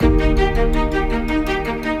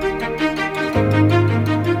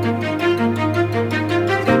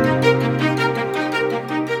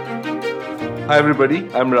Hi, everybody.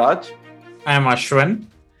 I'm Raj, I am Ashwin.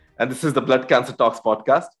 and this is the Blood Cancer Talks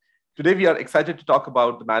podcast. Today, we are excited to talk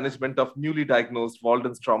about the management of newly diagnosed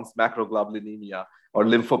Waldenstrom's macroglobulinemia or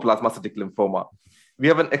lymphoplasmacytic lymphoma. We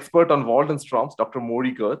have an expert on Waldenstrom's, Dr.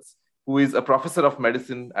 Maury Gertz, who is a professor of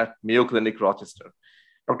medicine at Mayo Clinic, Rochester.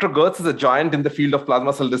 Dr. Gertz is a giant in the field of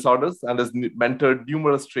plasma cell disorders and has mentored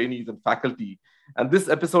numerous trainees and faculty. And this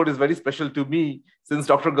episode is very special to me since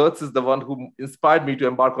Dr. Gertz is the one who inspired me to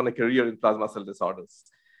embark on a career in plasma cell disorders.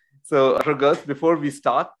 So, Dr. Gertz, before we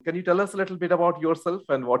start, can you tell us a little bit about yourself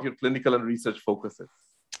and what your clinical and research focus is?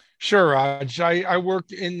 Sure, Raj. I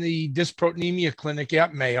work in the dysproteinemia clinic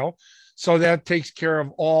at Mayo. So that takes care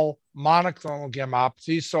of all monoclonal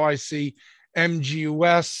gammopathies. So I see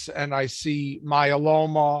MGUS and I see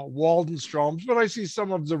myeloma, Waldenström's, but I see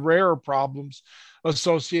some of the rarer problems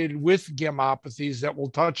associated with gammopathies that we'll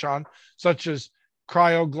touch on, such as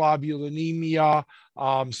cryoglobulinemia,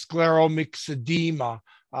 scleromyxedema,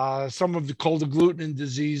 some of the cold agglutinin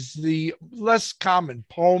disease, the less common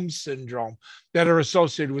POEMS syndrome that are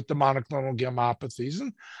associated with the monoclonal gammopathies.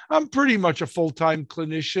 And I'm pretty much a full-time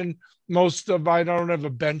clinician. I don't have a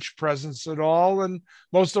bench presence at all. And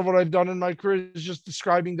most of what I've done in my career is just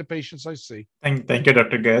describing the patients I see. Thank you,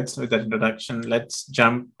 Dr. Gertz, with that introduction. Let's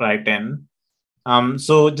jump right in.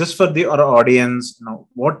 So just for our audience,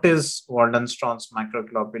 what is Waldenstrom's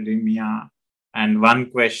macroglobulinemia? And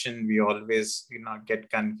one question we always, get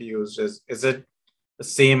confused is it the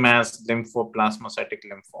same as lymphoplasmacytic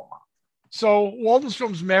lymphoma? So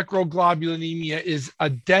Waldenstrom's macroglobulinemia is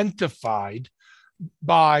identified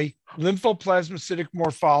by lymphoplasmacytic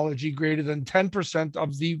morphology greater than 10%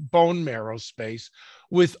 of the bone marrow space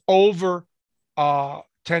with over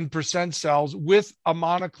 10% cells with a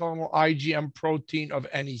monoclonal IgM protein of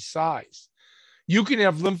any size. You can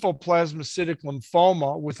have lymphoplasmacytic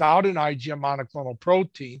lymphoma without an IgM monoclonal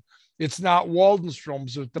protein. It's not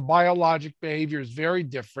Waldenstrom's, but the biologic behavior is very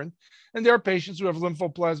different. And there are patients who have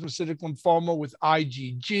lymphoplasmacytic lymphoma with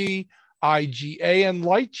IgG, IgA, and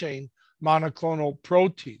light chain monoclonal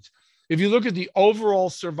proteins. If you look at the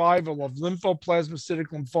overall survival of lymphoplasmacytic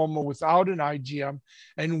lymphoma without an IgM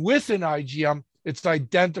and with an IgM, it's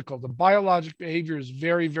identical. The biologic behavior is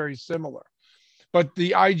very, very similar. But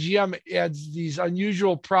the IgM adds these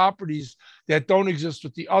unusual properties that don't exist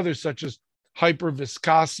with the others, such as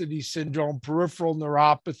hyperviscosity syndrome, peripheral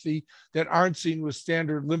neuropathy, that aren't seen with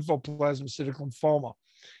standard lymphoplasmacytic lymphoma.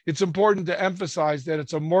 It's important to emphasize that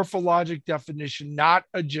it's a morphologic definition, not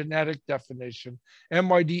a genetic definition.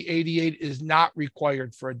 MYD88 is not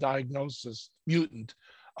required for a diagnosis mutant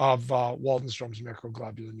of Waldenstrom's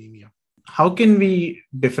macroglobulinemia. How can we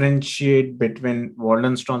differentiate between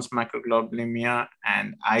Waldenstrom's macroglobulinemia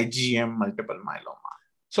and IgM multiple myeloma?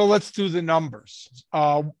 So let's do the numbers.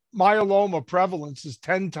 Myeloma prevalence is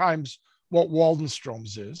 10 times what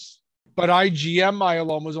Waldenstrom's is, but IgM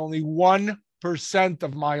myeloma is only 1%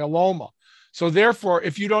 of myeloma. So therefore,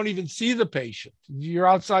 if you don't even see the patient, you're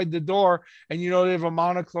outside the door and you know they have a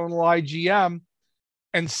monoclonal IgM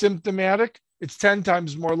and symptomatic, it's 10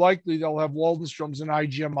 times more likely they'll have Waldenstrom's and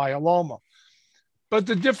IgM myeloma. But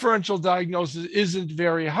the differential diagnosis isn't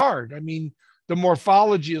very hard. I mean, the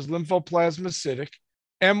morphology is lymphoplasmacytic.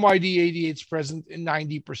 MYD88 is present in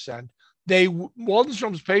 90%.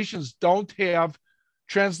 Waldenstrom's patients don't have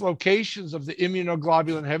translocations of the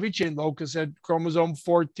immunoglobulin heavy chain locus at chromosome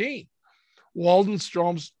 14.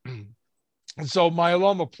 Waldenstrom's, and so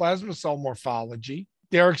myeloma plasma cell morphology,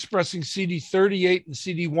 they're expressing CD38 and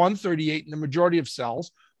CD138 in the majority of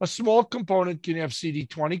cells. A small component can have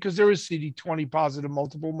CD20 because there is CD20 positive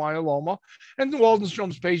multiple myeloma. And the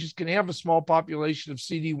Waldenstrom's patients can have a small population of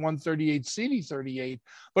CD138, CD38,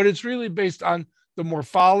 but it's really based on the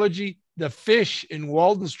morphology. The fish in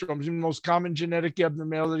Waldenstrom's, the most common genetic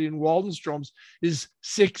abnormality in Waldenstrom's is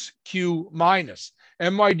 6q minus.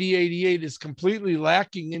 MYD88 is completely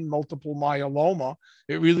lacking in multiple myeloma.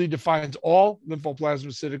 It really defines all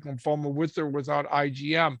lymphoplasmacytic lymphoma with or without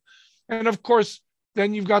IgM. And of course,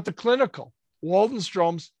 then you've got the clinical.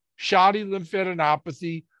 Waldenstrom's, shoddy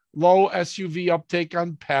lymphadenopathy, low SUV uptake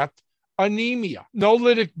on PET, anemia, no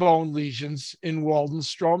lytic bone lesions in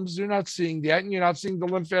Waldenstrom's. You're not seeing that, and you're not seeing the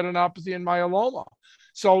lymphadenopathy and myeloma.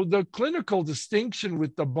 So the clinical distinction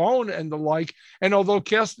with the bone and the like, and although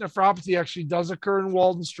cast nephropathy actually does occur in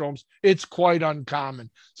Waldenstrom's, it's quite uncommon.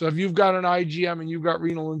 So if you've got an IgM and you've got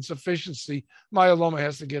renal insufficiency, myeloma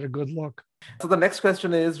has to get a good look. So the next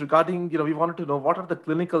question is regarding, we wanted to know what are the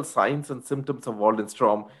clinical signs and symptoms of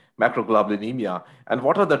Waldenstrom macroglobulinemia, and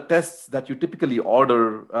what are the tests that you typically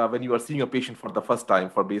order when you are seeing a patient for the first time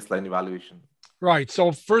for baseline evaluation? Right.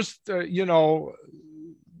 So first,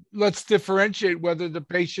 let's differentiate whether the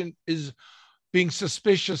patient is being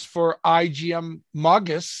suspicious for IgM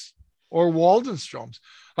mugus or Waldenström's.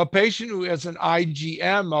 A patient who has an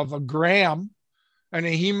IgM of 1 gram and a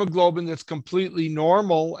hemoglobin that's completely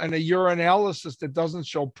normal and a urinalysis that doesn't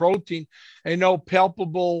show protein and no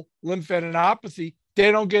palpable lymphadenopathy,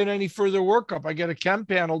 they don't get any further workup. I get a chem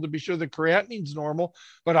panel to be sure the creatinine's normal,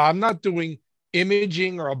 but I'm not doing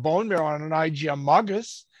imaging or a bone marrow on an IgM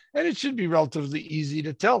mugus, and it should be relatively easy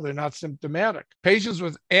to tell. They're not symptomatic. Patients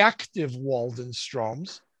with active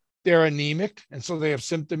Waldenström's, they're anemic, and so they have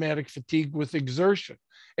symptomatic fatigue with exertion.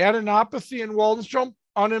 Adenopathy in Waldenström,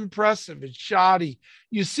 unimpressive. It's shoddy.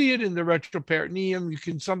 You see it in the retroperitoneum. You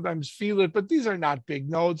can sometimes feel it, but these are not big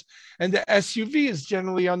nodes. And the SUV is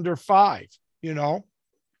generally under 5,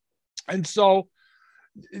 And so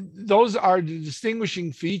those are the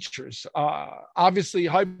distinguishing features. Obviously,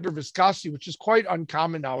 hyperviscosity, which is quite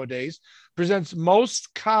uncommon nowadays, presents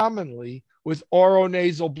most commonly with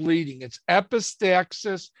oronasal bleeding. It's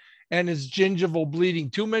epistaxis and it's gingival bleeding.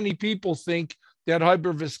 Too many people think that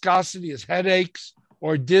hyperviscosity is headaches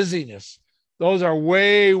or dizziness. Those are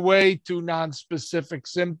way, way too nonspecific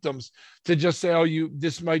symptoms to just say, oh,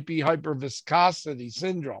 this might be hyperviscosity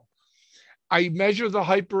syndrome. I measure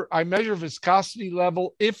viscosity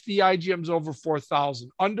level if the IgM is over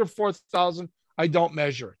 4,000. Under 4,000, I don't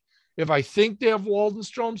measure it. If I think they have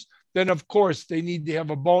Waldenström's, then of course they need to have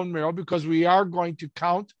a bone marrow because we are going to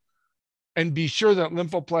count and be sure that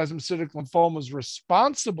lymphoplasmacytic lymphoma is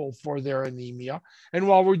responsible for their anemia. And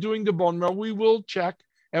while we're doing the bone marrow, we will check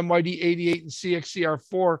MYD88 and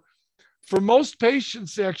CXCR4. For most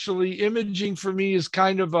patients, actually, imaging for me is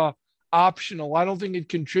kind of optional. I don't think it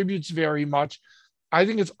contributes very much. I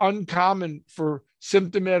think it's uncommon for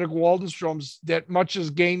symptomatic Waldenström's that much is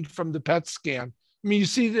gained from the PET scan. I mean, you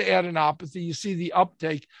see the adenopathy, you see the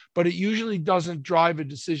uptake, but it usually doesn't drive a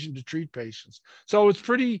decision to treat patients. So it's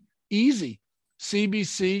pretty easy.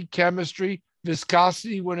 CBC, chemistry,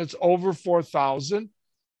 viscosity when it's over 4,000,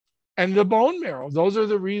 and the bone marrow. Those are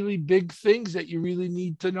the really big things that you really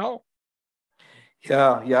need to know.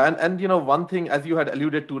 Yeah. And one thing, as you had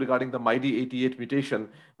alluded to regarding the MYD88 mutation,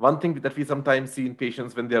 one thing that we sometimes see in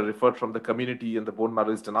patients when they are referred from the community and the bone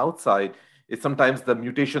marrow is done outside is sometimes the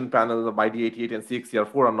mutation panel of MYD88 and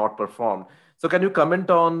CXCR4 are not performed. So can you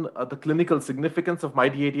comment on the clinical significance of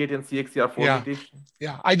MYD88 and CXCR4 mutation?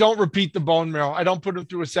 Yeah, I don't repeat the bone marrow. I don't put them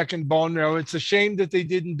through a second bone marrow. It's a shame that they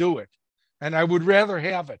didn't do it, and I would rather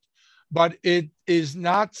have it. But it is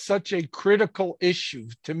not such a critical issue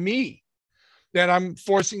to me that I'm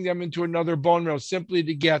forcing them into another bone marrow simply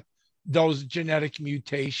to get those genetic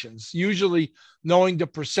mutations. Usually knowing the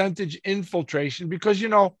percentage infiltration, because you're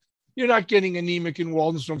not getting anemic in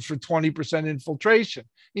Waldenström's for 20% infiltration.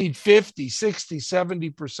 You need 50, 60,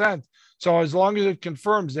 70%. So as long as it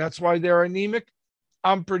confirms that's why they're anemic,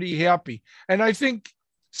 I'm pretty happy. And I think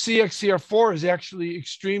CXCR4 is actually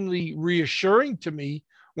extremely reassuring to me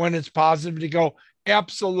when it's positive to go,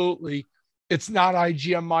 absolutely, it's not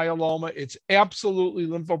IgM myeloma. It's absolutely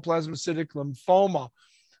lymphoplasmacytic lymphoma.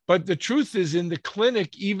 But the truth is, in the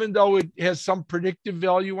clinic, even though it has some predictive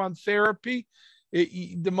value on therapy,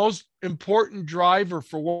 the most important driver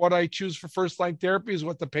for what I choose for first-line therapy is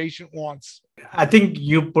what the patient wants. I think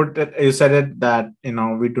you said it that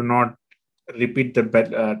we do not repeat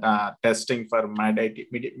the testing for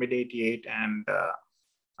MYD88 and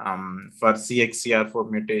for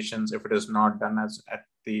CXCR4 mutations if it is not done at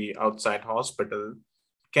the outside hospital.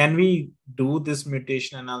 Can we do this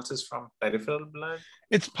mutation analysis from peripheral blood?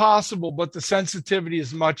 It's possible, but the sensitivity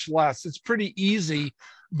is much less. It's pretty easy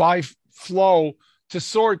by flow to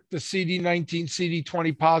sort the CD19,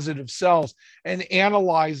 CD20 positive cells and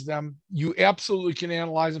analyze them. You absolutely can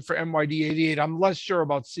analyze them for MYD88. I'm less sure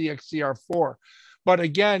about CXCR4. But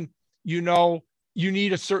again, you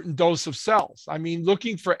need a certain dose of cells. I mean,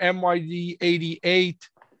 looking for MYD88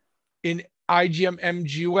 in IgM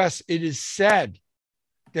MGUS, it is said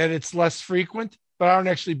that it's less frequent, but I don't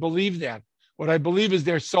actually believe that. What I believe is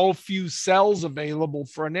there's so few cells available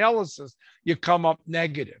for analysis, you come up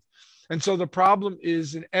negative. And so the problem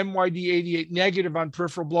is an MYD88 negative on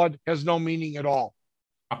peripheral blood has no meaning at all.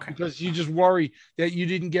 Okay. Because you just worry that you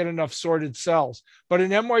didn't get enough sorted cells. But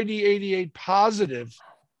an MYD88 positive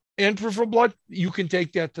in peripheral blood, you can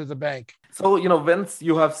take that to the bank. So, once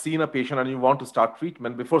you have seen a patient and you want to start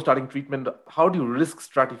treatment, before starting treatment, how do you risk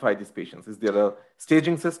stratify these patients? Is there a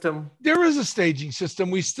staging system? There is a staging system.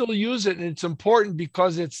 We still use it, and it's important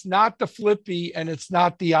because it's not the FLIPI and it's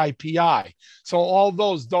not the IPI. So all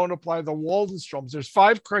those don't apply to the Waldenström's. There's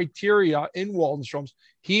 5 criteria in Waldenström's: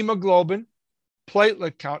 hemoglobin,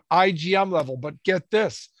 platelet count, IgM level. But get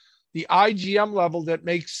this, the IgM level that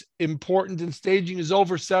makes important in staging is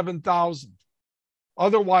over 7,000.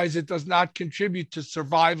 Otherwise, it does not contribute to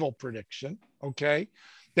survival prediction. Okay.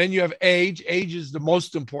 Then you have age. Age is the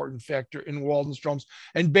most important factor in Waldenstrom's,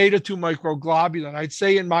 and beta-2 microglobulin. I'd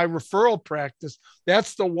say in my referral practice,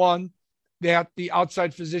 that's the one that the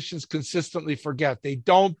outside physicians consistently forget. They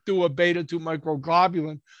don't do a beta-2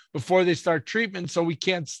 microglobulin before they start treatment, so we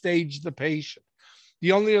can't stage the patient.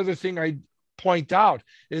 The only other thing I point out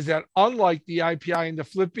is that unlike the IPI and the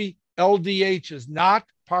FLIPI, LDH is not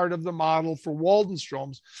part of the model for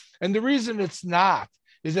Waldenstrom's. And the reason it's not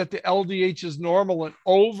is that the LDH is normal in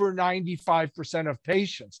over 95% of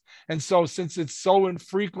patients. And so since it's so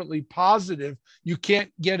infrequently positive, you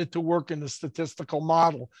can't get it to work in the statistical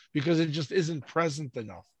model because it just isn't present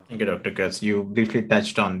enough. Thank you, Dr. Kurtz. You briefly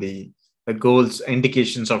touched on the goals,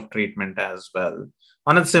 indications of treatment as well.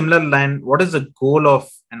 On a similar line, what is the goal of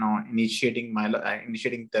initiating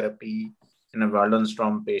therapy in a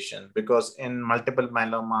Waldenstrom patient? Because in multiple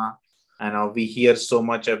myeloma, we hear so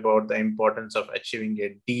much about the importance of achieving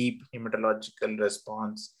a deep hematological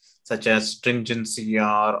response, such as stringent CR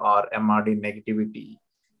or MRD negativity.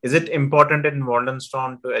 Is it important in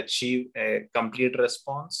Waldenstrom to achieve a complete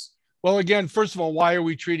response? Well, again, first of all, why are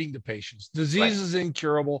we treating the patients? Disease is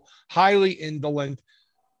incurable, highly indolent.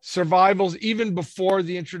 Survivals, even before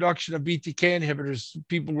the introduction of BTK inhibitors,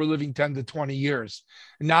 people were living 10 to 20 years.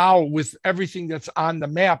 Now, with everything that's on the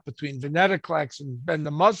map between venetoclax and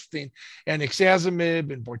bendamustine and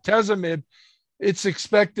ixazomib and bortezomib, it's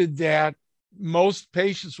expected that most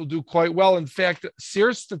patients will do quite well. In fact,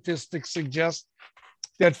 SEER statistics suggest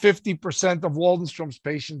that 50% of Waldenstrom's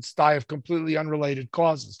patients die of completely unrelated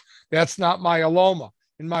causes. That's not myeloma.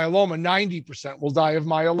 In myeloma, 90% will die of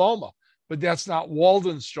myeloma, but that's not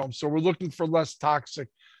Waldenstrom. So we're looking for less toxic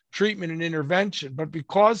treatment and intervention. But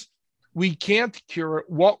because we can't cure it,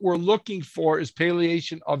 what we're looking for is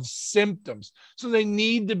palliation of symptoms. So they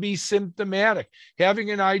need to be symptomatic.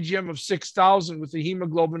 Having an IgM of 6,000 with a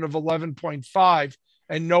hemoglobin of 11.5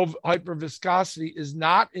 and no hyperviscosity is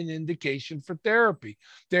not an indication for therapy.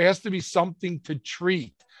 There has to be something to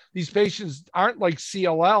treat. These patients aren't like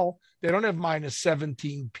CLL. They don't have minus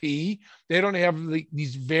 17P. They don't have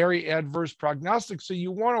these very adverse prognostics. So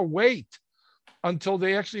you want to wait until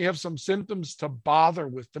they actually have some symptoms to bother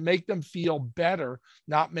with, to make them feel better,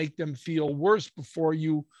 not make them feel worse before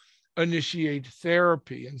you initiate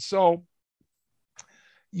therapy. And so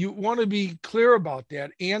you want to be clear about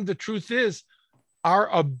that. And the truth is, our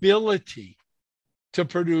ability to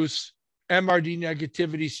produce MRD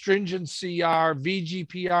negativity, stringent CR,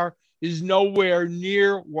 VGPR is nowhere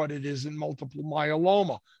near what it is in multiple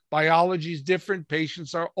myeloma. Biology is different.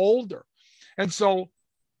 Patients are older. And so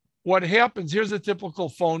what happens, here's a typical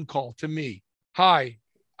phone call to me. Hi,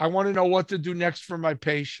 I want to know what to do next for my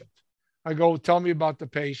patient. I go, tell me about the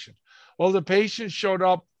patient. Well, the patient showed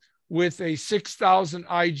up with a 6,000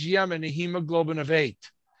 IgM and a hemoglobin of 8.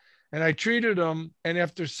 And I treated them, and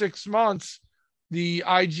after 6 months, the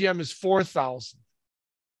IgM is 4,000.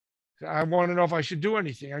 I want to know if I should do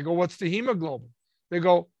anything. I go, what's the hemoglobin? They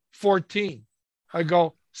go, 14. I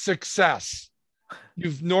go, success.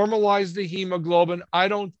 You've normalized the hemoglobin. I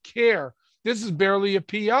don't care. This is barely a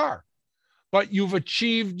PR, but you've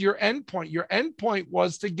achieved your endpoint. Your endpoint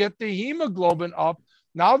was to get the hemoglobin up.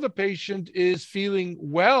 Now the patient is feeling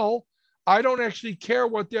well. I don't actually care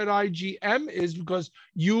what that IgM is because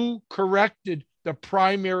you corrected the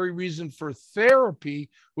primary reason for therapy,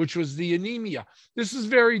 which was the anemia. This is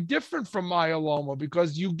very different from myeloma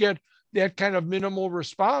because you get that kind of minimal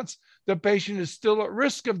response. The patient is still at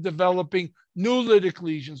risk of developing new lytic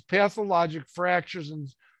lesions, pathologic fractures, and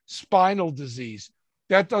spinal disease.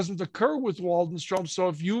 That doesn't occur with Waldenstrom. So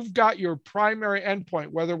if you've got your primary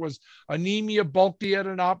endpoint, whether it was anemia, bulky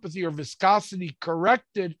adenopathy, or viscosity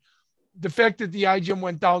corrected, the fact that the IgM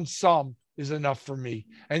went down some is enough for me.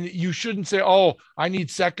 And you shouldn't say, oh, I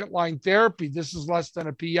need second line therapy. This is less than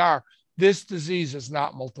a PR. This disease is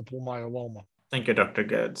not multiple myeloma. Thank you, Dr.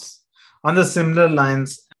 Gertz. On the similar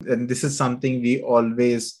lines, and this is something we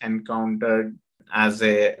always encountered as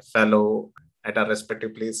a fellow at our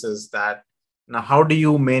respective places, that now how do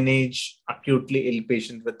you manage acutely ill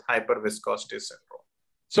patients with hyperviscosity syndrome?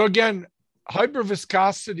 So again,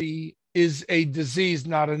 hyperviscosity is a disease,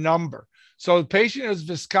 not a number. So the patient has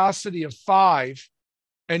viscosity of 5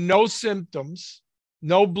 and no symptoms,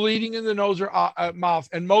 no bleeding in the nose or mouth.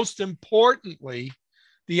 And most importantly,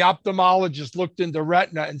 the ophthalmologist looked into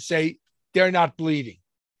retina and say, they're not bleeding.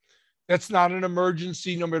 That's not an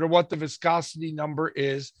emergency, no matter what the viscosity number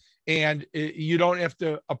is. And you don't have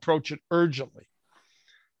to approach it urgently.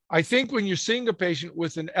 I think when you're seeing a patient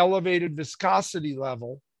with an elevated viscosity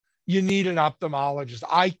level, you need an ophthalmologist.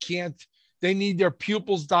 I can't They need their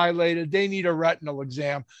pupils dilated. They need a retinal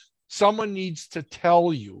exam. Someone needs to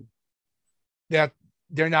tell you that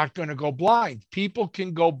they're not going to go blind. People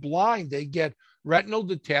can go blind. They get retinal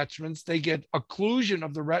detachments. They get occlusion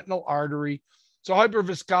of the retinal artery. So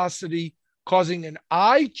hyperviscosity causing an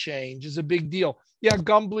eye change is a big deal. Yeah,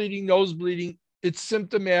 gum bleeding, nose bleeding, it's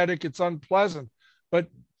symptomatic, it's unpleasant, but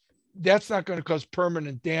that's not going to cause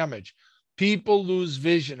permanent damage. People lose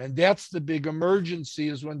vision, and that's the big emergency,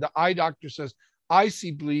 is when the eye doctor says, I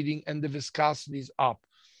see bleeding and the viscosity is up.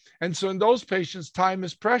 And so in those patients, time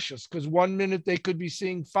is precious, because 1 minute they could be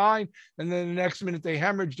seeing fine, and then the next minute they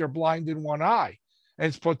hemorrhage, they're blind in one eye, and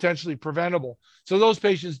it's potentially preventable. So those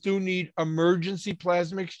patients do need emergency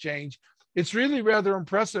plasma exchange. It's really rather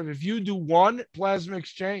impressive. If you do one plasma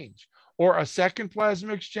exchange or a second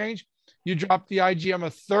plasma exchange, you drop the IgM a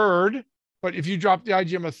third. But if you drop the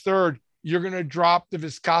IgM a third, you're going to drop the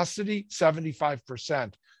viscosity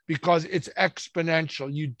 75%, because it's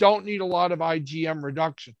exponential. You don't need a lot of IgM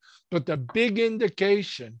reduction, but the big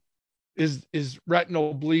indication is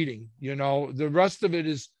retinal bleeding. You know, the rest of it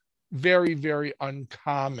is very, very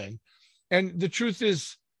uncommon. And the truth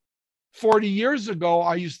is, 40 years ago,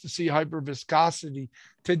 I used to see hyperviscosity.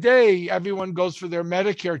 Today, everyone goes for their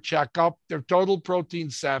Medicare checkup, their total protein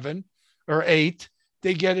 7 or 8.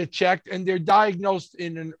 They get it checked, and they're diagnosed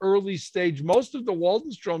in an early stage. Most of the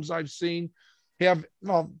Waldenstroms I've seen have,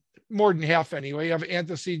 well, more than half anyway, have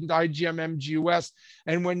antecedent IgM MGUS.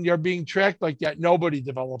 And when you're being tracked like that, nobody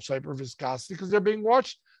develops hyperviscosity because they're being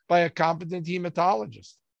watched by a competent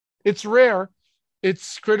hematologist. It's rare.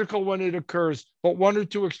 It's critical when it occurs, but 1 or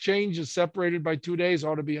 2 exchanges separated by 2 days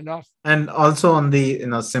ought to be enough. And also on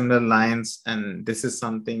the similar lines, and this is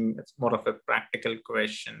something that's more of a practical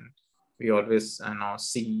question we always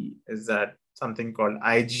see, is that something called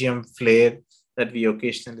IgM flare that we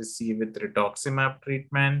occasionally see with rituximab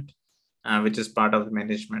treatment, which is part of the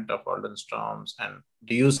management of Waldenström's. And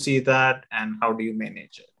do you see that, and how do you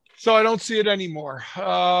manage it? So I don't see it anymore.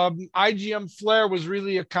 IgM flare was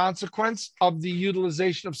really a consequence of the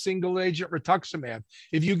utilization of single agent rituximab.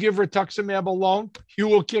 If you give rituximab alone, you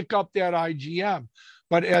will kick up that IgM.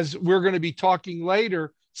 But as we're going to be talking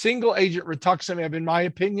later, single agent rituximab, in my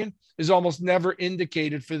opinion, is almost never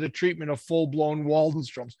indicated for the treatment of full-blown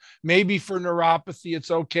Waldenström's. Maybe for neuropathy,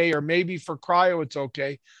 it's okay, or maybe for cryo, it's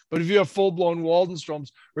okay. But if you have full-blown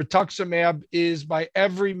Waldenström's, rituximab is, by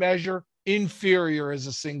every measure, inferior as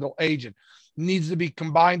a single agent. It needs to be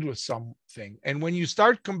combined with something. And when you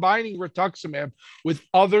start combining rituximab with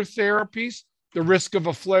other therapies, the risk of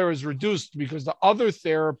a flare is reduced, because the other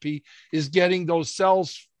therapy is getting those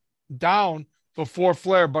cells down before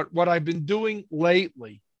flare. But what I've been doing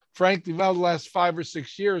lately, frankly, well, the last 5 or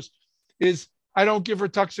 6 years, is I don't give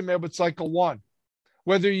rituximab with cycle 1.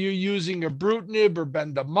 Whether you're using ibrutinib or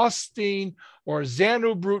bendamustine or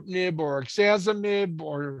zanubrutinib or ixazomib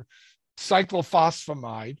or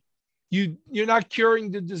cyclophosphamide, you're not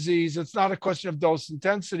curing the disease. It's not a question of dose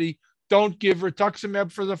intensity. Don't give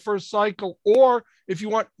rituximab for the first cycle, or if you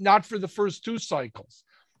want, not for the first 2 cycles.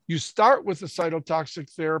 You start with a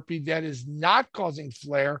cytotoxic therapy that is not causing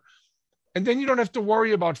flare, and then you don't have to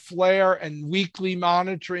worry about flare and weekly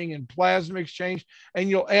monitoring and plasma exchange, and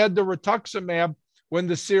you'll add the rituximab when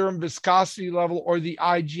the serum viscosity level or the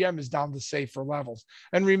IgM is down to safer levels.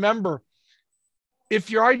 And remember, if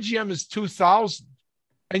your IgM is 2,000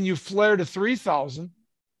 and you flare to 3,000,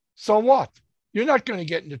 so what? You're not going to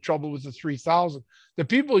get into trouble with the 3,000. The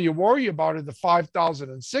people you worry about are the 5,000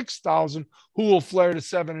 and 6,000 who will flare to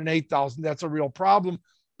 7,000 and 8,000. That's a real problem.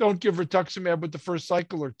 Don't give rituximab with the first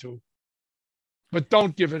cycle or 2, but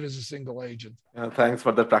don't give it as a single agent. Thanks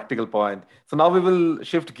for the practical point. So now we will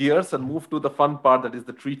shift gears and move to the fun part, that is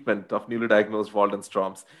the treatment of newly diagnosed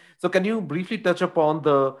Waldenström's. So can you briefly touch upon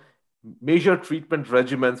the major treatment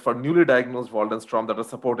regimens for newly diagnosed Waldenström that are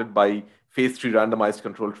supported by phase 3 randomized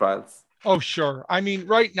controlled trials? Oh, sure. I mean,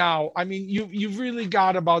 right now, you've really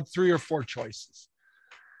got about 3 or 4 choices.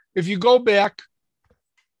 If you go back,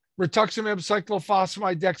 rituximab,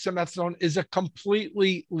 cyclophosphamide, dexamethasone is a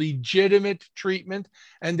completely legitimate treatment.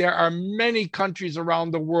 And there are many countries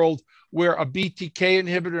around the world where a BTK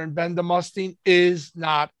inhibitor and bendamustine is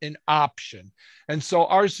not an option. And so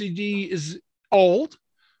RCD is old,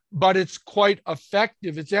 but it's quite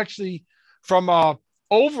effective. It's actually, from a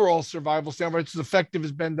overall survival standpoint, it's as effective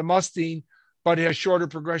as bendamustine, but it has shorter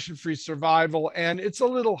progression-free survival, and it's a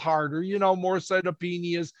little harder, more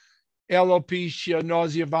cytopenias, alopecia,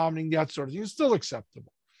 nausea, vomiting, that sort of thing. It's still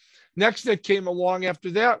acceptable. Next that came along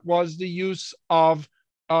after that was the use of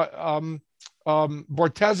bortezomib.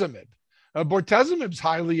 Bortezomib is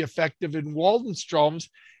highly effective in Waldenström's,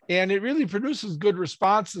 and it really produces good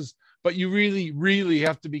responses. but you really, really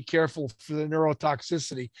have to be careful for the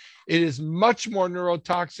neurotoxicity. It is much more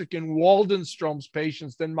neurotoxic in Waldenstrom's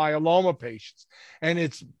patients than myeloma patients. And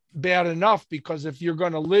it's bad enough because if you're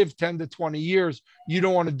going to live 10 to 20 years, you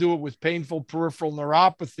don't want to do it with painful peripheral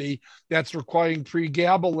neuropathy that's requiring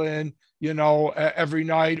pregabalin, every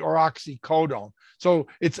night, or oxycodone. So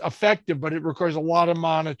it's effective, but it requires a lot of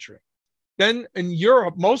monitoring. Then in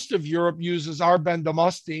Europe, most of Europe uses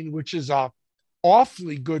bendamustine, which is a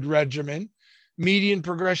awfully good regimen. Median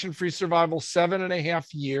progression-free survival, 7.5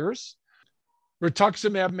 years.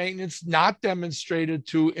 Rituximab maintenance not demonstrated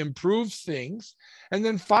to improve things. And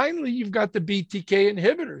then finally, you've got the BTK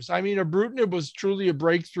inhibitors. I mean, ibrutinib was truly a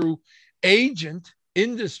breakthrough agent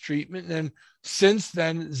in this treatment. And since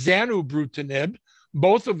then, zanubrutinib,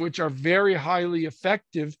 both of which are very highly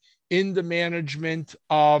effective in the management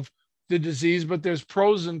of the disease, but there's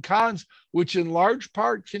pros and cons, which in large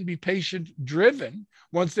part can be patient driven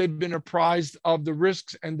once they've been apprised of the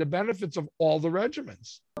risks and the benefits of all the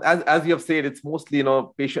regimens. As you have said, it's mostly,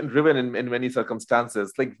 patient driven in many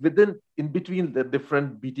circumstances. Like in between the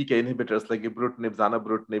different BTK inhibitors like ibrutinib,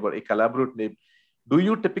 zanubrutinib, or acalabrutinib, do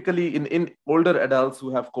you typically, in older adults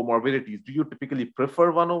who have comorbidities, do you typically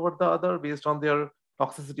prefer one over the other based on their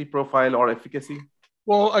toxicity profile or efficacy?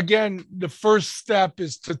 Well, again, the first step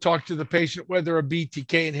is to talk to the patient whether a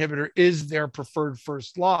BTK inhibitor is their preferred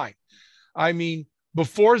first line. I mean,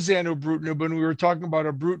 before zanubrutinib, when we were talking about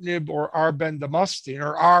ibrutinib or bendamustine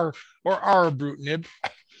or ibrutinib,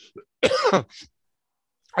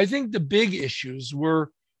 I think the big issues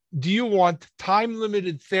were, do you want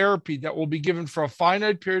time-limited therapy that will be given for a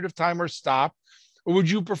finite period of time or stop? Or would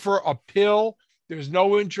you prefer a pill? There's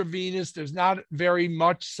no intravenous, there's not very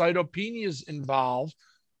much cytopenias involved,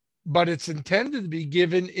 but it's intended to be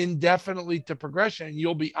given indefinitely to progression, and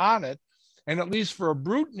you'll be on it. And at least for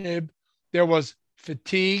ibrutinib, there was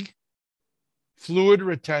fatigue, fluid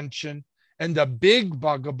retention, and the big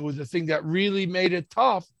bugaboo, the thing that really made it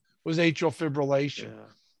tough, was atrial fibrillation.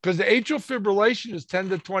 Because the atrial fibrillation is 10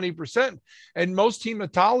 to 20%. And most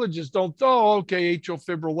hematologists don't know, okay, atrial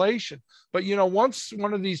fibrillation. But, once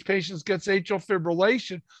one of these patients gets atrial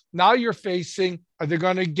fibrillation, now you're facing, are they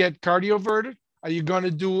going to get cardioverted? Are you going to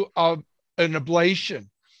do an ablation?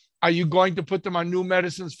 Are you going to put them on new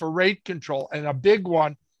medicines for rate control? And a big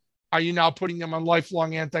one, are you now putting them on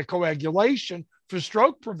lifelong anticoagulation for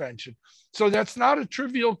stroke prevention? So that's not a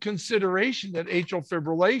trivial consideration, that atrial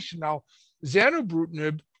fibrillation. Now,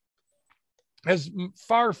 zanubrutinib has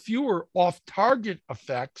far fewer off-target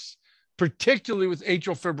effects, particularly with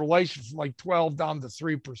atrial fibrillation, from like 12 down to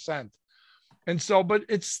 3%. And so, but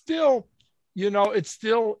it's still, it's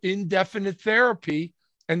still indefinite therapy.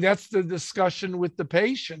 And that's the discussion with the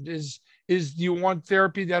patient is do you want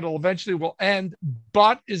therapy that'll eventually will end,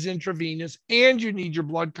 but is intravenous and you need your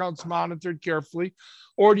blood counts monitored carefully?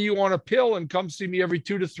 Or do you want a pill and come see me every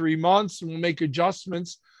 2 to 3 months and we'll make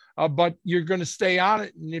adjustments? But you're going to stay on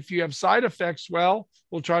it. And if you have side effects, well,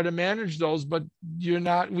 we'll try to manage those, but we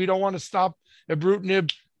don't want to stop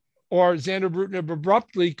ibrutinib or zanubrutinib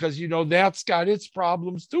abruptly because, that's got its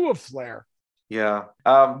problems too, a flare. Yeah.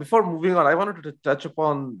 Before moving on, I wanted to touch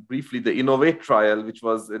upon briefly the INNOVATE trial, which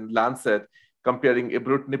was in Lancet, comparing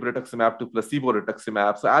ibrutinib rituximab to placebo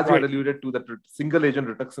rituximab. So as you had alluded to, that single agent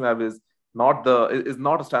rituximab is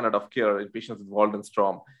not a standard of care in patients with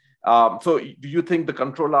Waldenström. So do you think the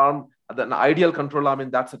control arm, an ideal control arm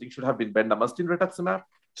in that setting should have been bendamustine rituximab?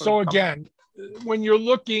 So again, when you're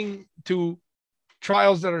looking to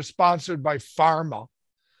trials that are sponsored by pharma,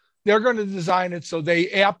 they're going to design it so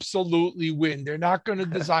they absolutely win. They're not going to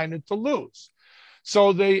design it to lose.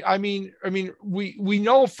 So we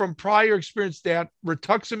know from prior experience that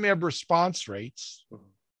rituximab response rates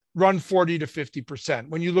run 40 to 50%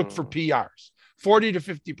 when you look for PRs, 40 to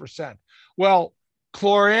 50%. Well,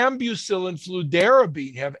 chlorambucil and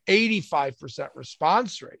fludarabine have 85%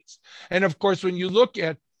 response rates. And of course, when you look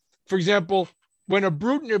at, for example, when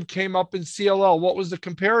ibrutinib came up in CLL, what was the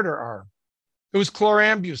comparator arm? It was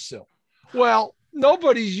chlorambucil. Well,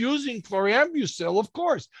 nobody's using chlorambucil, of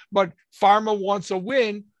course, but pharma wants a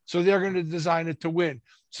win, so they're going to design it to win.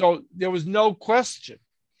 So there was no question.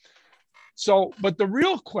 But the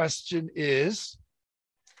real question is,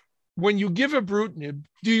 when you give ibrutinib,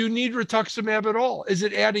 do you need rituximab at all? Is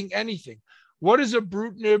it adding anything? What is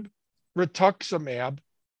ibrutinib rituximab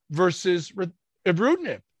versus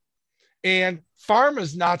ibrutinib? And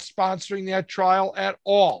pharma's not sponsoring that trial at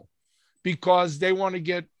all because they want to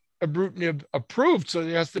get ibrutinib approved, so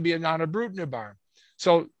there has to be a non-ibrutinib arm.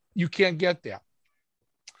 So you can't get that.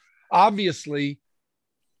 Obviously,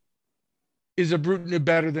 is ibrutinib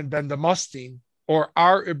better than bendamustine, or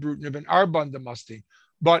are ibrutinib and are bendamustine?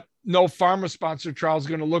 but no pharma-sponsored trial is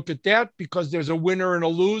going to look at that because there's a winner and a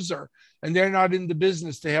loser, and they're not in the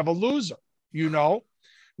business to have a loser, you know.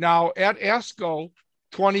 Now, at ASCO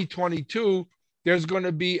 2022, there's going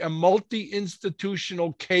to be a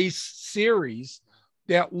multi-institutional case series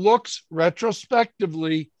that looks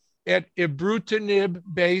retrospectively at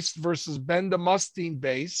ibrutinib-based versus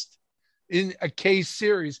bendamustine-based in a case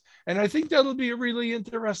series. And I think that'll be a really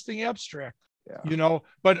interesting abstract. Yeah. You know,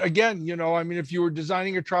 but again, you know, I mean, if you were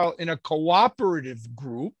designing a trial in a cooperative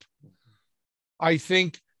group, I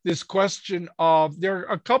think this question of, there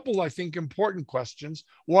are a couple, I think, important questions.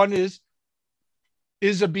 One is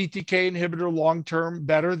a BTK inhibitor long-term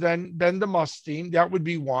better than bendamustine? That would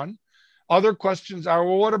be one. Other questions are,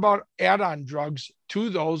 well, what about add-on drugs to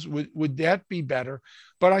those? Would that be better?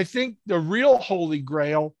 But I think the real holy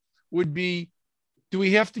grail would be, do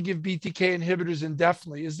we have to give BTK inhibitors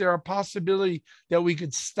indefinitely? Is there a possibility that we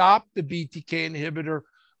could stop the BTK inhibitor,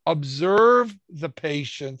 observe the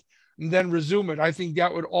patient, and then resume it? I think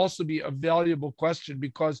that would also be a valuable question,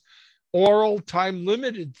 because oral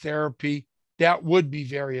time-limited therapy, that would be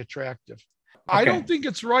very attractive. Okay. I don't think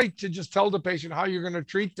it's right to just tell the patient how you're going to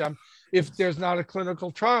treat them if there's not a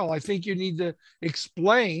clinical trial. I think you need to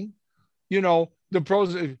explain, you know, the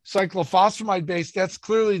pros. Cyclophosphamide based, that's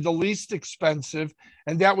clearly the least expensive,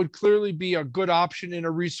 and that would clearly be a good option in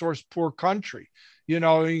a resource poor country. You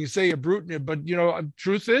know, you say ibrutinib, but you know,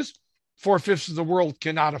 truth is 4/5 of the world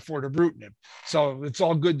cannot afford ibrutinib. So it's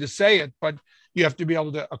all good to say it, but you have to be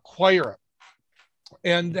able to acquire it.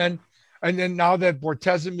 And then now that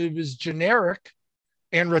bortezomib is generic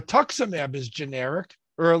and rituximab is generic,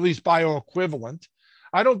 or at least bioequivalent,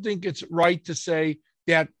 I don't think it's right to say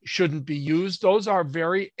that shouldn't be used. Those are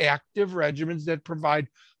very active regimens that provide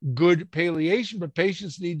good palliation, but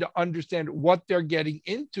patients need to understand what they're getting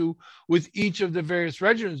into with each of the various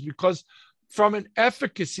regimens, because from an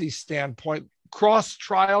efficacy standpoint,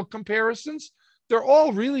 cross-trial comparisons, they're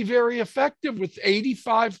all really very effective with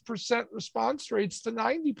 85% response rates to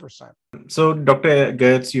 90%. So, Dr.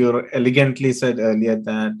 Gertz, you elegantly said earlier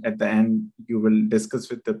that at the end, you will discuss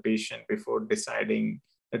with the patient before deciding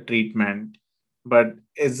the treatment. But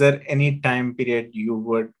is there any time period you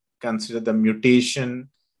would consider the mutation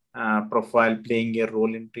profile playing a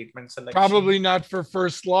role in treatment selection? Probably not for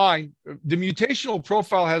first line. The mutational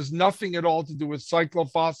profile has nothing at all to do with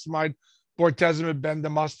cyclophosphamide, bortezomib,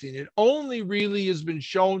 bendamustine. It only really has been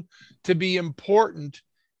shown to be important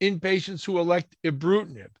in patients who elect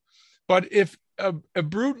ibrutinib. But if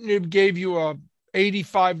ibrutinib gave you a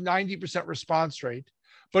 85, 90% response rate,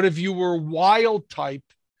 but if you were wild type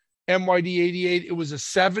MYD88, it was a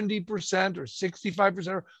 70% or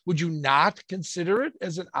 65%, would you not consider it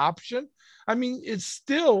as an option? I mean, it's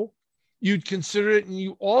still, you'd consider it. And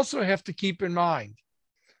you also have to keep in mind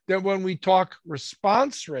that when we talk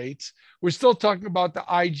response rates, we're still talking about the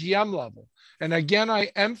IgM level. And again,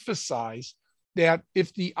 I emphasize that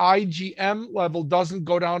if the IgM level doesn't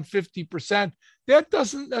go down 50%, that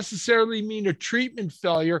doesn't necessarily mean a treatment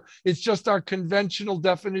failure. It's just our conventional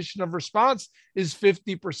definition of response is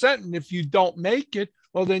 50%. And if you don't make it,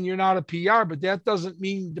 well, then you're not a PR, but that doesn't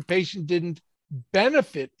mean the patient didn't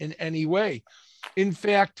benefit in any way. In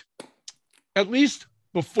fact, at least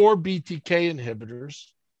before BTK inhibitors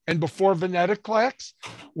and before venetoclax,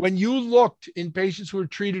 when you looked in patients who were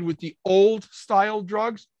treated with the old style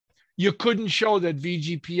drugs, you couldn't show that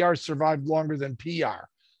VGPR survived longer than PR.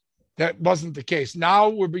 That wasn't the case. Now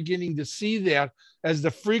we're beginning to see that as the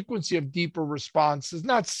frequency of deeper responses,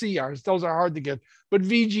 not CRs, those are hard to get, but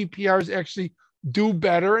VGPRs actually do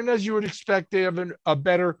better. And as you would expect, they have a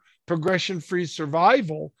better progression-free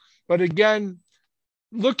survival. But again,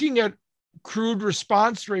 looking at crude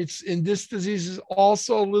response rates in this disease is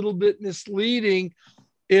also a little bit misleading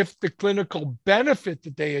if the clinical benefit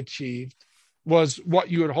that they achieved was what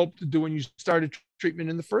you had hoped to do when you started treatment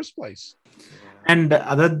in the first place. And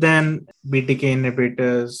other than BTK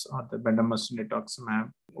inhibitors or the bendamustine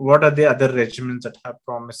rituximab, what are the other regimens that have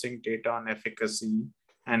promising data on efficacy,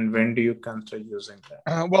 and when do you consider using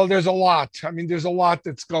that? Well, there's a lot. I mean, there's a lot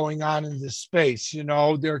that's going on in this space. You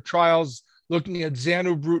know, there are trials looking at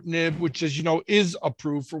zanubrutinib, which, as you know, is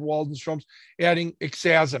approved for Waldenström's, adding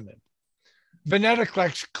ixazomib.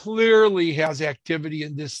 Venetoclax clearly has activity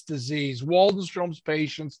in this disease. Waldenström's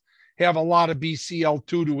patients have a lot of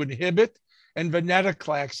BCL2 to inhibit, and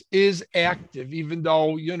venetoclax is active, even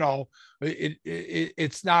though, you know,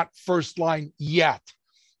 it's not first line yet.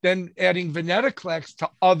 Then adding venetoclax to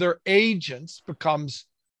other agents becomes,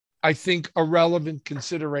 I think, a relevant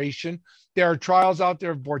consideration. There are trials out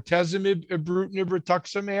there of bortezomib, ibrutinib,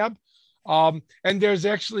 rituximab, and there's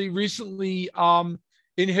actually recently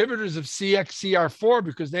inhibitors of CXCR4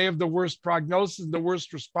 because they have the worst prognosis and the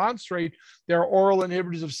worst response rate. There are oral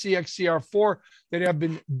inhibitors of CXCR4 that have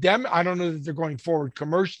been, I don't know that they're going forward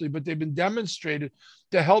commercially, but they've been demonstrated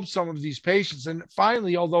to help some of these patients. And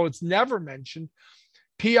finally, although it's never mentioned,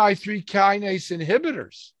 PI3 kinase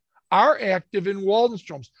inhibitors are active in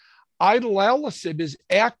Waldenstrom's. Idelalisib is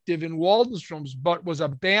active in Waldenstrom's, but was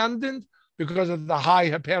abandoned because of the high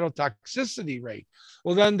hepatotoxicity rate.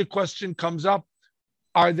 Well, then the question comes up,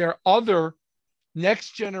 are there other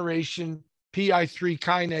next generation PI3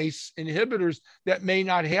 kinase inhibitors that may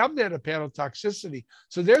not have that hepatotoxicity?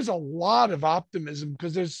 So there's a lot of optimism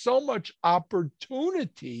because there's so much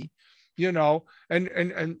opportunity, you know,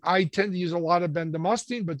 and I tend to use a lot of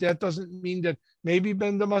bendamustine, but that doesn't mean that maybe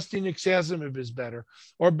bendamustine ixazomib is better,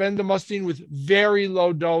 or bendamustine with very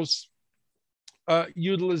low dose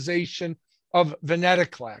utilization of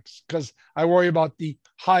venetoclax, because I worry about the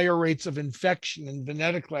higher rates of infection in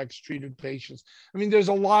venetoclax treated patients. I mean, there's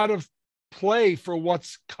a lot of play for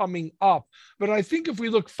what's coming up, but I think if we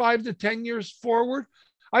look 5 to 10 years forward,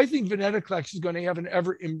 I think venetoclax is going to have an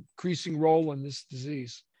ever increasing role in this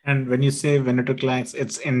disease. And when you say venetoclax,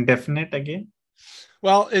 it's indefinite again?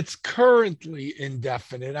 Well, it's currently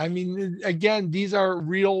indefinite. I mean, again, these are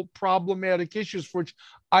real problematic issues for which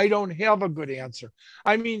I don't have a good answer.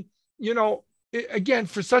 I mean, you know, again,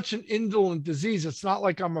 for such an indolent disease, it's not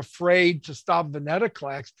like I'm afraid to stop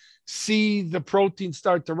venetoclax, see the protein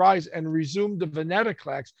start to rise and resume the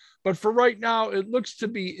venetoclax. But for right now, it looks to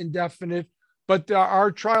be indefinite. But there are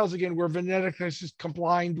trials, again, where venetoclax is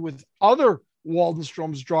combined with other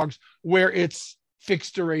Waldenstrom's drugs where it's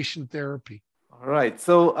fixed duration therapy. All right.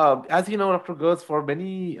 So as you know, Dr. Gertz, for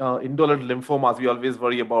many indolent lymphomas, we always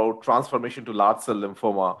worry about transformation to large cell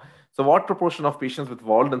lymphoma. So what proportion of patients with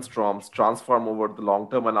Waldenstrom's transform over the long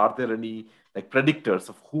term, and are there any like predictors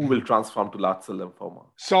of who will transform to large cell lymphoma?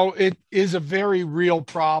 So it is a very real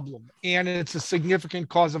problem, and it's a significant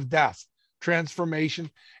cause of death, transformation.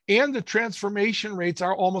 And the transformation rates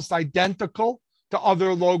are almost identical to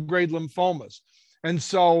other low-grade lymphomas. And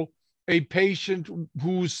so a patient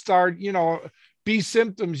who start, you know, B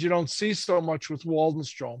symptoms you don't see so much with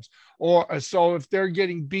Waldenstrom's, or so if they're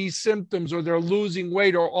getting B symptoms or they're losing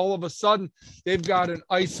weight, or all of a sudden they've got an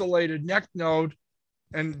isolated neck node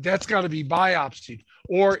and that's got to be biopsied,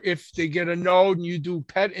 or if they get a node and you do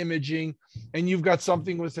PET imaging and you've got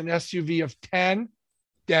something with an SUV of 10,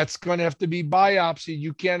 that's going to have to be biopsied.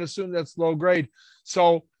 You can't assume that's low grade.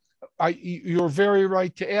 So you're very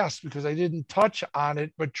right to ask because I didn't touch on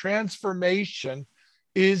it, but transformation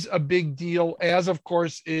is a big deal, as of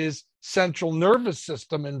course is central nervous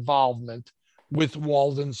system involvement with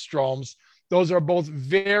Waldenstrom's. Those are both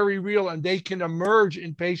very real, and they can emerge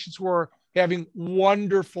in patients who are having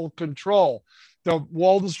wonderful control. The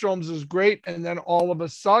Waldenstrom's is great, and then all of a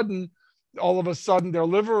sudden their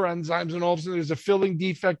liver enzymes, and all of a sudden there's a filling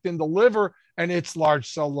defect in the liver and it's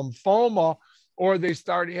large cell lymphoma, or they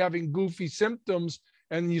start having goofy symptoms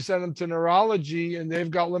and you send them to neurology and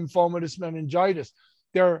they've got lymphomatous meningitis.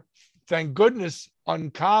 They're, thank goodness,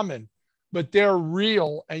 uncommon, but they're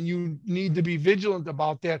real, and you need to be vigilant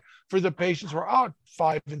about that for the patients who are out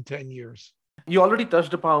 5 and 10 years. You already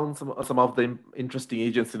touched upon some of the interesting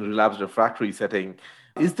agents in relapsed refractory setting.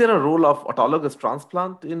 Is there a role of autologous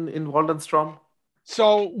transplant in Waldenstrom?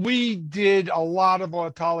 So we did a lot of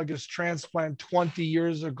autologous transplant 20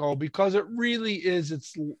 years ago because it really is,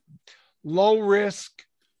 it's low risk,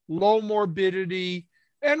 low morbidity,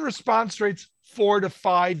 and response rates 4 to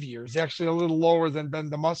 5 years, actually a little lower than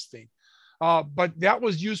bendamustine. But that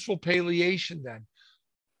was useful palliation then.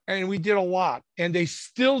 And we did a lot, and they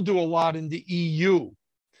still do a lot in the EU.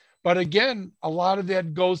 But again, a lot of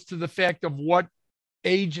that goes to the fact of what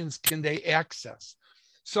agents can they access.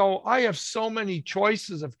 So I have so many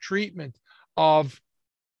choices of treatment of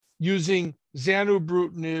using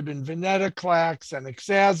zanubrutinib and venetoclax and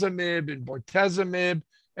ixazomib and bortezomib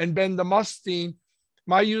and bendamustine.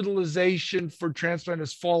 My utilization for transplant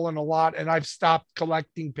has fallen a lot, and I've stopped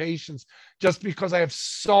collecting patients just because I have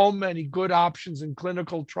so many good options in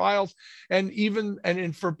clinical trials. And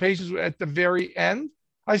for patients at the very end,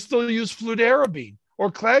 I still use fludarabine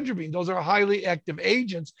or cladribine. Those are highly active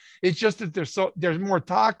agents. It's just that they're more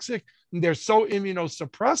toxic and they're so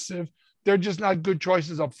immunosuppressive. They're just not good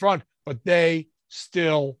choices up front, but they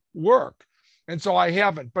still work. And so I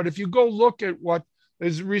haven't. But if you go look at what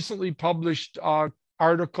is recently published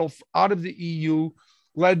article out of the EU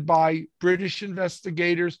led by British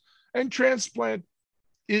investigators, and transplant,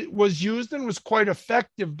 it was used and was quite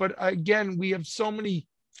effective. But again, we have so many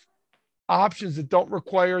options that don't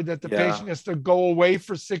require that the patient has to go away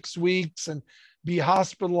for 6 weeks and be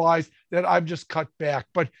hospitalized that I've just cut back,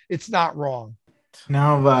 but it's not wrong.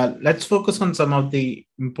 Now, let's focus on some of the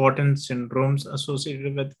important syndromes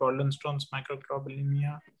associated with Waldenstrom's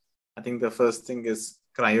microglobulinemia. I think the first thing is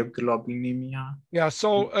cryoglobulinemia. Yeah.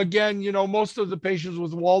 So again, most of the patients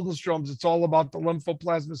with Waldenstrom's, it's all about the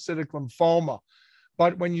lymphoplasmacytic lymphoma.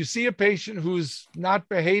 But when you see a patient who's not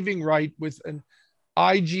behaving right with an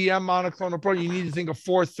IgM monoclonal protein, you need to think of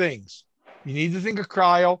four things. You need to think of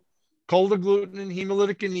cryo, cold agglutinin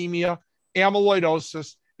hemolytic anemia,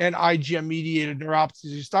 amyloidosis, and IgM-mediated neuropathy.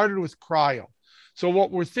 You started with cryo. So what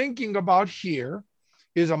we're thinking about here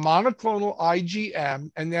is a monoclonal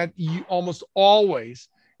IgM, and that almost always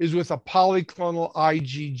is with a polyclonal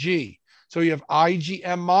IgG. So you have IgM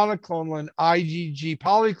monoclonal and IgG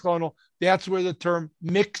polyclonal. That's where the term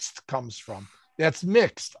mixed comes from. That's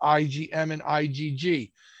mixed, IgM and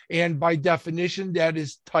IgG. And by definition, that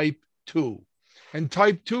is type 2. And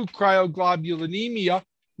type 2 cryoglobulinemia,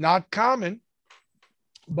 not common,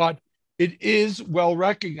 but it is well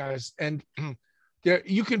recognized. And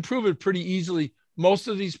you can prove it pretty easily. Most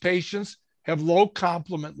of these patients have low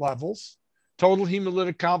complement levels. Total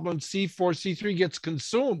hemolytic complement C4, C3 gets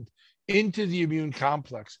consumed into the immune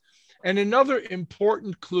complex. And another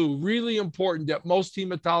important clue, really important, that most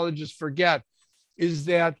hematologists forget is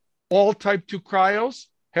that all type 2 cryos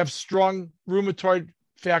have strong rheumatoid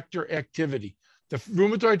factor activity. The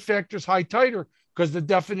rheumatoid factor is high titer because the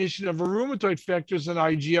definition of a rheumatoid factor is an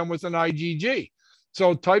IgM with an IgG.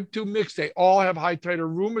 So type 2 mixed, they all have high titer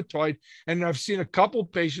rheumatoid. And I've seen a couple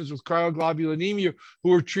patients with cryoglobulinemia who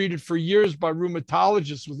were treated for years by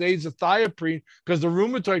rheumatologists with azathioprine because the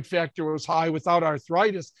rheumatoid factor was high without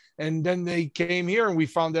arthritis. And then they came here and we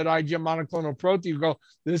found that IgM monoclonal protein. We go,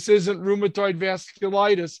 this isn't rheumatoid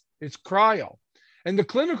vasculitis, it's cryo. And the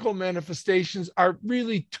clinical manifestations are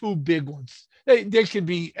really two big ones. They can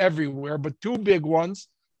be everywhere, but two big ones,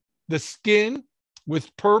 the skin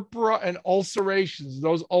with purpura and ulcerations.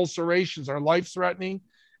 Those ulcerations are life-threatening,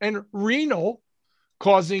 and renal,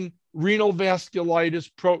 causing renal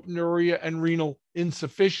vasculitis, proteinuria, and renal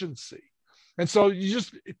insufficiency. And so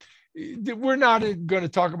we're not going to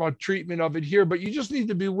talk about treatment of it here, but you just need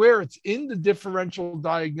to be aware it's in the differential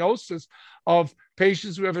diagnosis of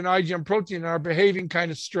patients who have an IgM protein and are behaving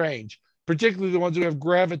kind of strange, particularly the ones who have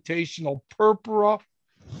gravitational purpura,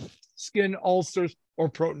 skin ulcers, or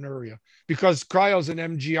proteinuria, because cryo is an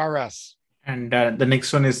MGRS. And the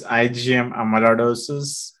next one is IgM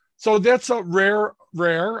amyloidosis. So that's a rare.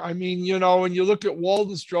 I mean, when you look at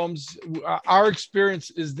Waldenstrom's, our experience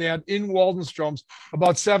is that in Waldenstrom's,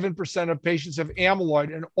 about 7% of patients have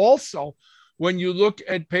amyloid. And also, when you look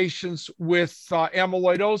at patients with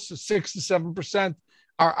amyloidosis, 6 to 7%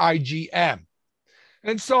 are IgM.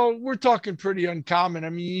 And so we're talking pretty uncommon. I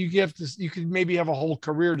mean, you could maybe have a whole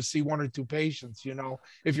career to see one or two patients,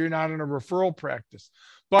 if you're not in a referral practice.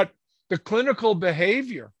 But the clinical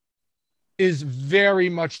behavior is very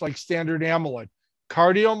much like standard amyloid.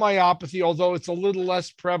 Cardiomyopathy, although it's a little less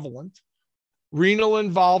prevalent, renal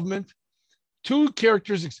involvement, two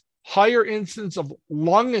characteristics, higher incidence of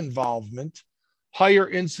lung involvement, higher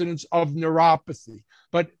incidence of neuropathy.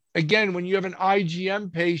 But again, when you have an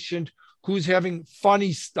IgM patient who's having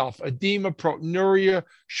funny stuff, edema, proteinuria,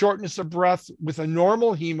 shortness of breath with a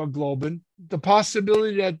normal hemoglobin, the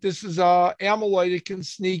possibility that this is amyloid, it can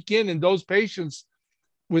sneak in. And those patients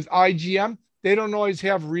with IgM, they don't always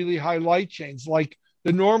have really high light chains. Like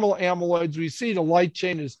the normal amyloids we see, the light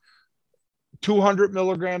chain is 200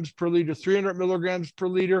 milligrams per liter, 300 milligrams per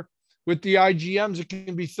liter. With the IgMs, it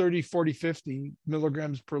can be 30, 40, 50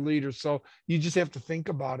 milligrams per liter. So you just have to think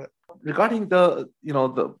about it. Regarding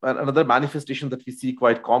another manifestation that we see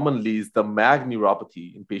quite commonly is the MAG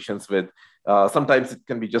neuropathy in patients with, sometimes it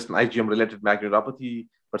can be just an IgM-related MAG neuropathy,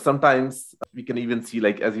 but sometimes we can even see,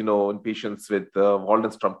 in patients with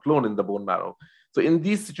Waldenström clone in the bone marrow. So in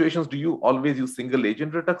these situations, do you always use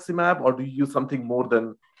single-agent rituximab, or do you use something more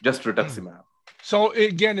than just rituximab? So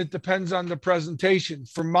again, it depends on the presentation.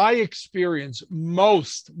 From my experience,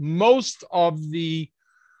 most of the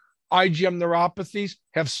IgM neuropathies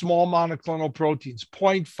have small monoclonal proteins,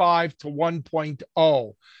 0.5 to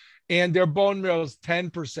 1.0. And their bone marrow is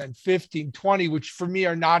 10%, 15, 20, which for me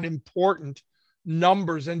are not important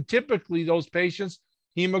numbers. And typically those patients,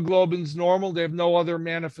 hemoglobin's normal, they have no other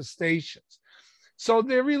manifestations. So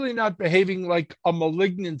they're really not behaving like a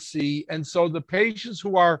malignancy. And so the patients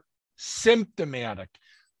who are symptomatic,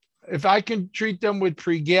 if I can treat them with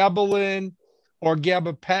pregabalin or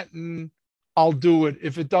gabapentin, I'll do it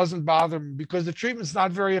if it doesn't bother me, because the treatment's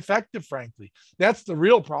not very effective, frankly. That's the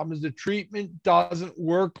real problem, is the treatment doesn't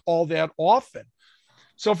work all that often.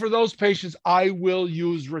 So for those patients, I will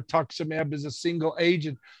use rituximab as a single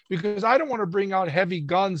agent because I don't want to bring out heavy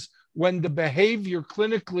guns when the behavior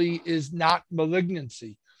clinically is not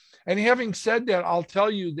malignancy. And having said that, I'll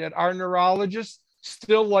tell you that our neurologists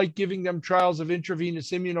still like giving them trials of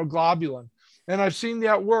intravenous immunoglobulin. And I've seen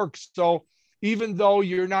that work. So even though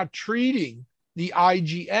you're not treating the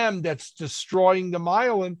IgM that's destroying the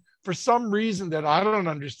myelin, for some reason that I don't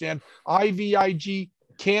understand, IVIG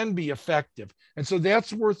can be effective. And so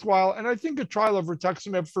that's worthwhile. And I think a trial of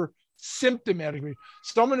rituximab for symptomatic,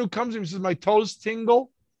 someone who comes in and says, my toes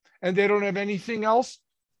tingle and they don't have anything else,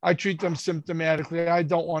 I treat them symptomatically. I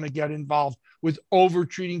don't want to get involved with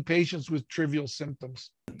over-treating patients with trivial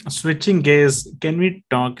symptoms. Switching gears, can we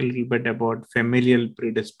talk a little bit about familial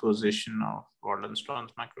predisposition of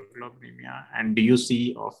Waldenström's macroglobulinemia? And do you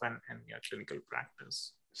see often in your clinical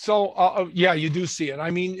practice? So, yeah, you do see it. I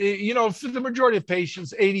mean, for the majority of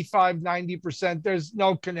patients, 85, 90%, there's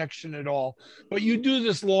no connection at all. But you do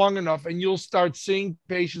this long enough and you'll start seeing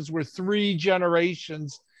patients where 3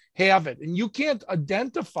 generations have it. And you can't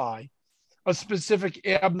identify a specific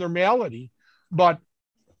abnormality, but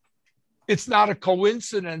it's not a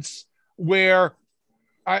coincidence where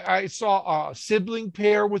I saw a sibling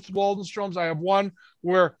pair with Waldenström's. I have one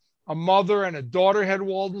where a mother and a daughter had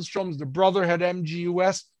Waldenström's, the brother had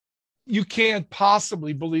MGUS. You can't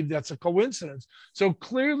possibly believe that's a coincidence. So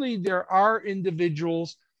clearly there are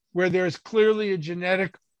individuals where there's clearly a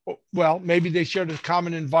genetic, well, maybe they shared a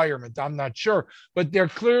common environment, I'm not sure, but they're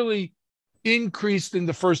clearly increased in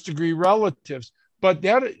the first degree relatives. But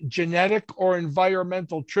that genetic or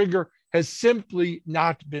environmental trigger has simply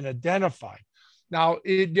not been identified. Now,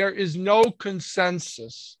 there is no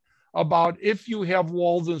consensus about if you have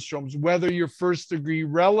Waldenström's, whether your first degree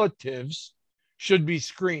relatives should be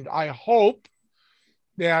screened. I hope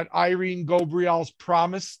that Irene Gobriel's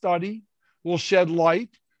PROMISE study will shed light.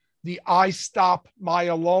 The I-STOP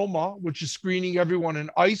myeloma, which is screening everyone in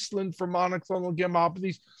Iceland for monoclonal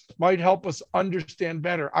gammopathies, might help us understand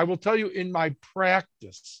better. I will tell you, in my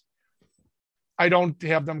practice, I don't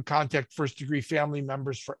have them contact first degree family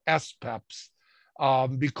members for SPEPs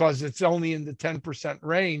because it's only in the 10%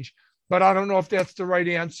 range. But I don't know if that's the right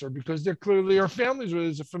answer because there clearly are families where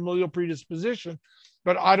there's a familial predisposition.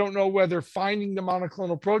 But I don't know whether finding the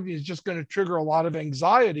monoclonal protein is just going to trigger a lot of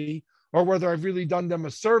anxiety or whether I've really done them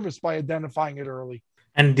a service by identifying it early.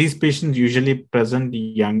 And these patients usually present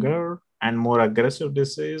younger and more aggressive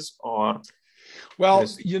disease, or? Well,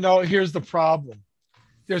 here's the problem.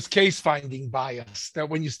 There's case finding bias that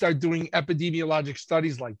when you start doing epidemiologic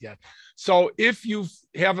studies like that. So if you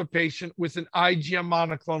have a patient with an IgM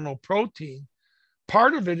monoclonal protein,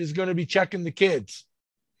 part of it is going to be checking the kids.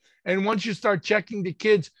 And once you start checking the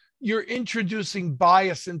kids, you're introducing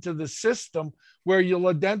bias into the system where you'll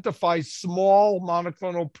identify small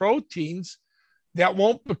monoclonal proteins that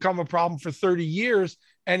won't become a problem for 30 years.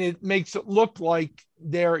 And it makes it look like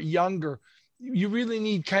they're younger. You really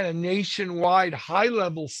need kind of nationwide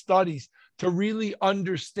high-level studies to really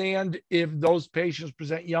understand if those patients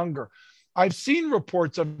present younger. I've seen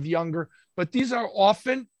reports of younger, but these are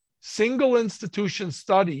often single institution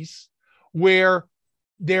studies where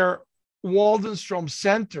they're Waldenström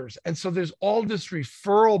centers. And so there's all this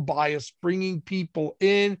referral bias bringing people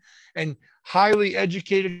in and highly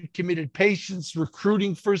educated, committed patients,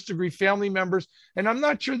 recruiting first-degree family members. And I'm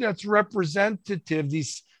not sure that's representative,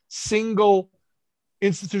 these single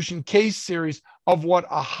institution case series, of what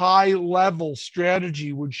a high-level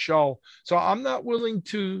strategy would show. So I'm not willing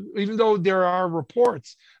to, even though there are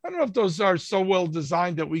reports, I don't know if those are so well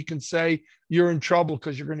designed that we can say you're in trouble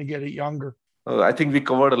because you're going to get it younger. I think we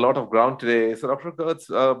covered a lot of ground today. So Dr. Kurtz,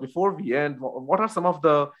 before we end, what are some of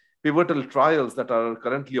the pivotal trials that are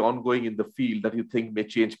currently ongoing in the field that you think may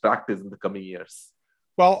change practice in the coming years?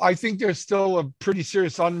 Well, I think there's still a pretty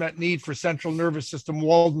serious unmet need for central nervous system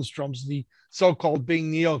Waldenström's, the so-called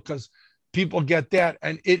Bing-Neal, because people get that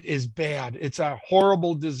and it is bad. It's a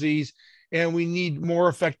horrible disease and we need more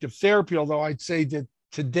effective therapy, although I'd say that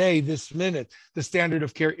today, this minute, the standard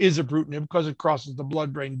of care is ibrutinib because it crosses the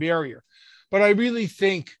blood-brain barrier. But I really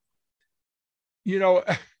think,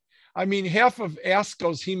 half of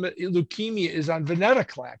ASCO's leukemia is on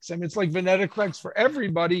venetoclax. I mean, it's like venetoclax for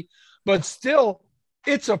everybody, but still,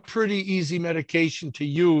 it's a pretty easy medication to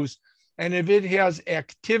use. And if it has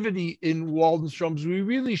activity in Waldenström's, we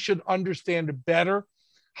really should understand better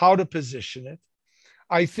how to position it.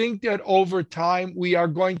 I think that over time, we are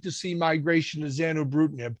going to see migration to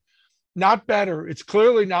zanubrutinib. Not better. It's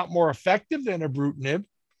clearly not more effective than ibrutinib,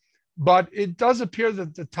 but it does appear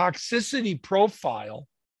that the toxicity profile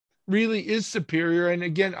really is superior. And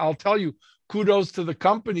again, I'll tell you, kudos to the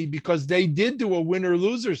company because they did do a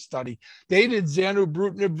winner-loser study. They did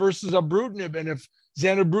zanubrutinib versus ibrutinib, and if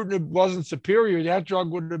zanubrutinib wasn't superior, that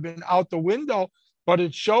drug would have been out the window, but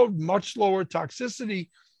it showed much lower toxicity,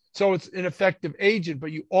 so it's an effective agent.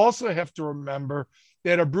 But you also have to remember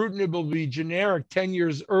that ibrutinib will be generic 10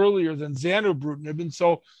 years earlier than zanubrutinib, and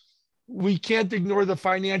so we can't ignore the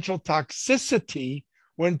financial toxicity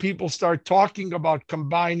when people start talking about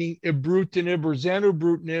combining ibrutinib or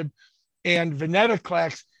zanubrutinib and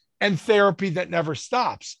venetoclax and therapy that never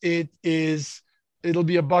stops. It'll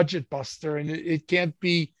be a budget buster, and it can't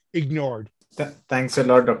be ignored. Thanks a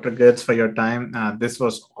lot, Dr. Gertz, for your time. This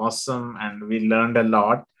was awesome, and we learned a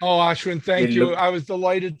lot. Oh, Ashwin, thank you. I was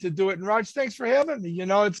delighted to do it. And Raj, thanks for having me.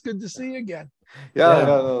 It's good to see you again. It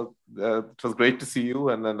was great to see you.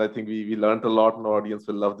 And I think we learned a lot, and our audience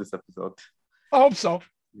will love this episode. I hope so.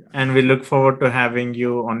 Yeah. And we look forward to having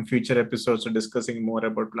you on future episodes or discussing more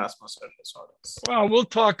about plasma cell disorders. Well, we'll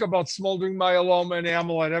talk about smoldering myeloma and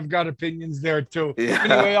amyloid. I've got opinions there too. Yeah.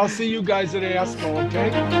 Anyway, I'll see you guys at ASCO,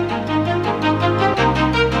 okay?